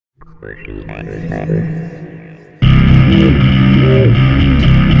Crazy.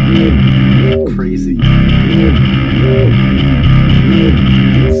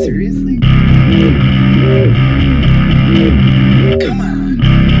 Seriously? Come on.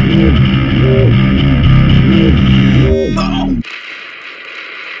 Boom.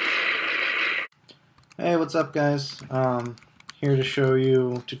 Hey, what's up guys? Here to show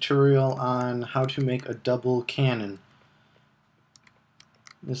you a tutorial on how to make a double cannon.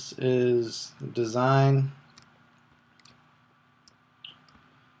 This is the design.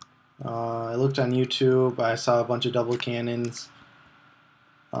 I looked on YouTube, I saw a bunch of double cannons.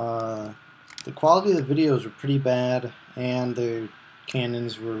 The quality of the videos were pretty bad and the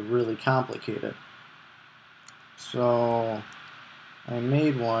cannons were really complicated. So I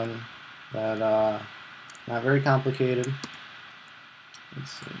made one that not very complicated.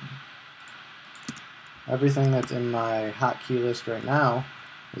 Let's see. Everything that's in my hotkey list right now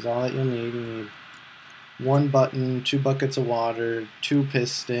is all that you'll need. You need one button, 2 buckets of water, 2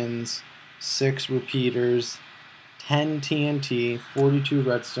 pistons, 6 repeaters, 10 TNT, 42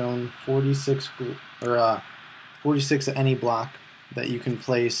 redstone, 46 of any block that you can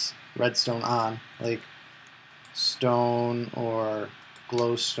place redstone on, like stone or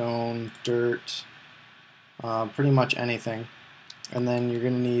glowstone, dirt, pretty much anything. And then you're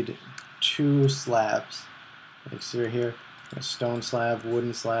going to need 2 slabs, like see right here, a stone slab,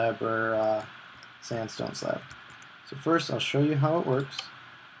 wooden slab, or sandstone slab. So first I'll show you how it works.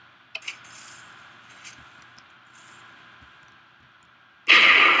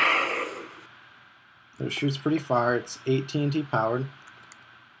 So it shoots pretty far. It's 8 TNT powered.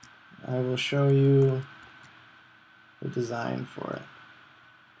 I will show you the design for it.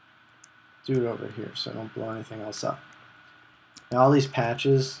 Do it over here so I don't blow anything else up. Now all these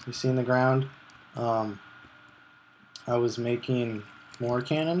patches you see in the ground, I was making more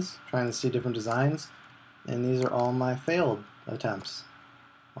cannons, trying to see different designs, and these are all my failed attempts.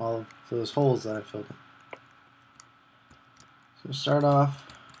 All of those holes that I filled in. So we'll start off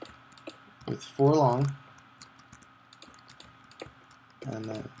with 4 long, and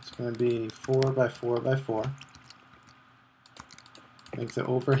then it's going to be 4 by 4 by 4. Make the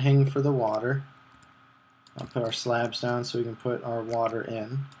overhang for the water. I'll put our slabs down so we can put our water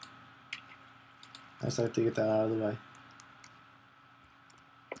in. I just like to get that out of the way.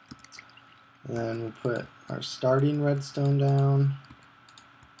 And then we'll put our starting redstone down.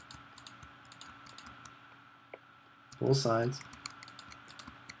 Both sides.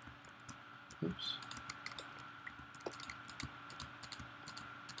 Oops.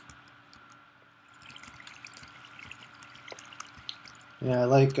 Yeah, I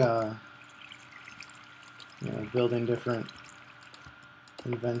like building different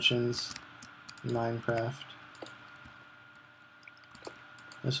inventions in Minecraft.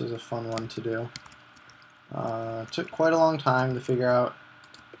 This was a fun one to do. It took quite a long time to figure out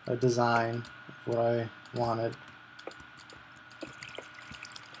a design of what I wanted.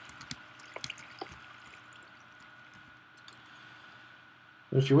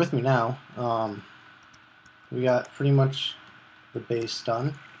 But if you're with me now, we got pretty much the base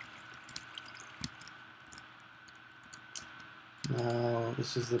done. Now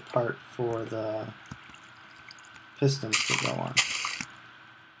this is the part for the pistons to go on.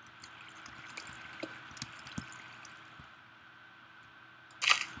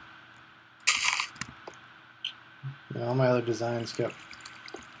 All my other designs kept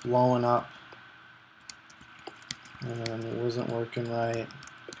blowing up and it wasn't working right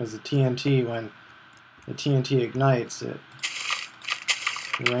because the TNT, when the TNT ignites, it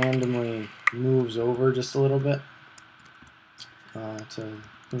randomly moves over just a little bit to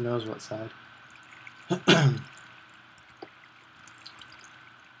who knows what side.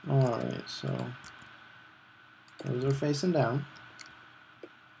 Alright, so those are facing down.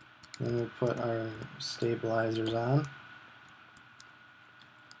 Then we'll put our stabilizers on.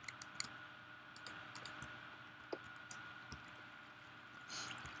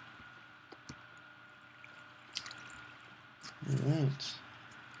 Alright.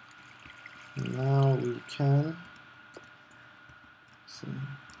 Now we can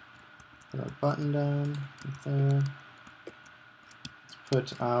put our button down right there.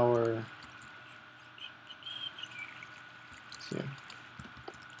 Let's put our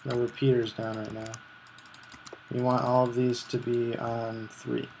repeaters down right now. You want all of these to be on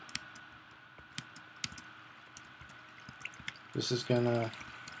 3. This is gonna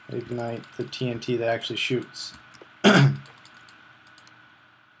ignite the TNT that actually shoots.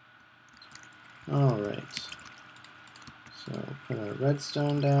 Alright. So put our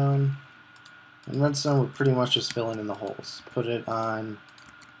redstone down. And redstone would pretty much just fill in the holes. Put it on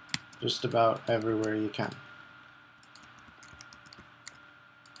just about everywhere you can.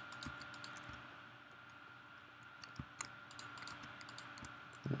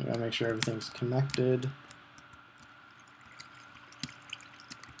 You gotta make sure everything's connected.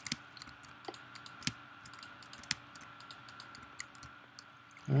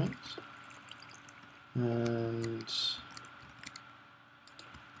 Alright. And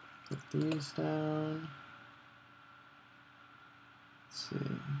put these down. Let's see.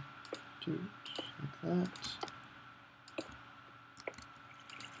 Do it like that.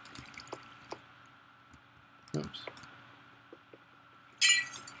 Oops.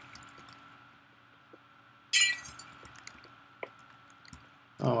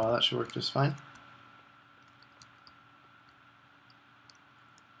 Oh well, that should work just fine.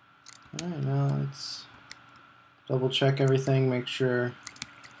 Alright, now let's double check everything, make sure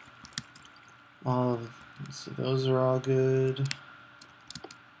all of, let's see, those are all good.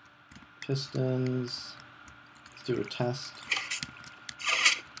 Pistons, let's do a test.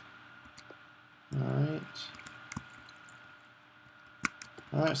 Alright,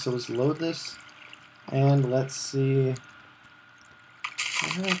 so let's load this and let's see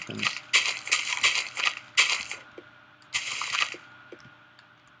what happens.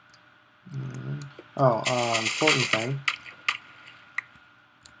 Important thing.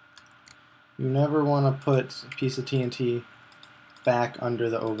 You never want to put a piece of TNT back under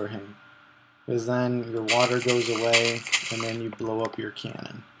the overhang, because then your water goes away and then you blow up your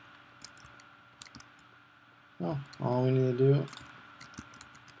cannon. Oh, all we need to do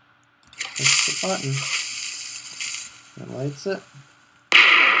is the button. It lights it.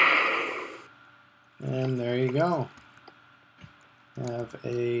 And there you go. I have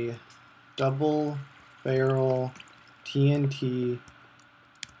a double barrel TNT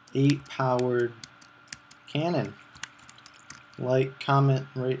 8-powered cannon. Like, comment,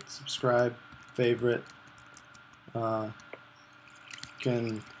 rate, subscribe, favorite. If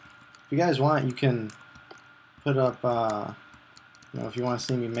you guys want, you can put up, if you want to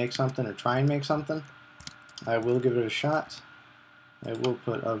see me make something or try and make something, I will give it a shot. I will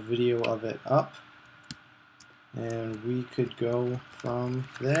put a video of it up, and we could go from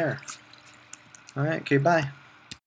there. Alright, okay, bye.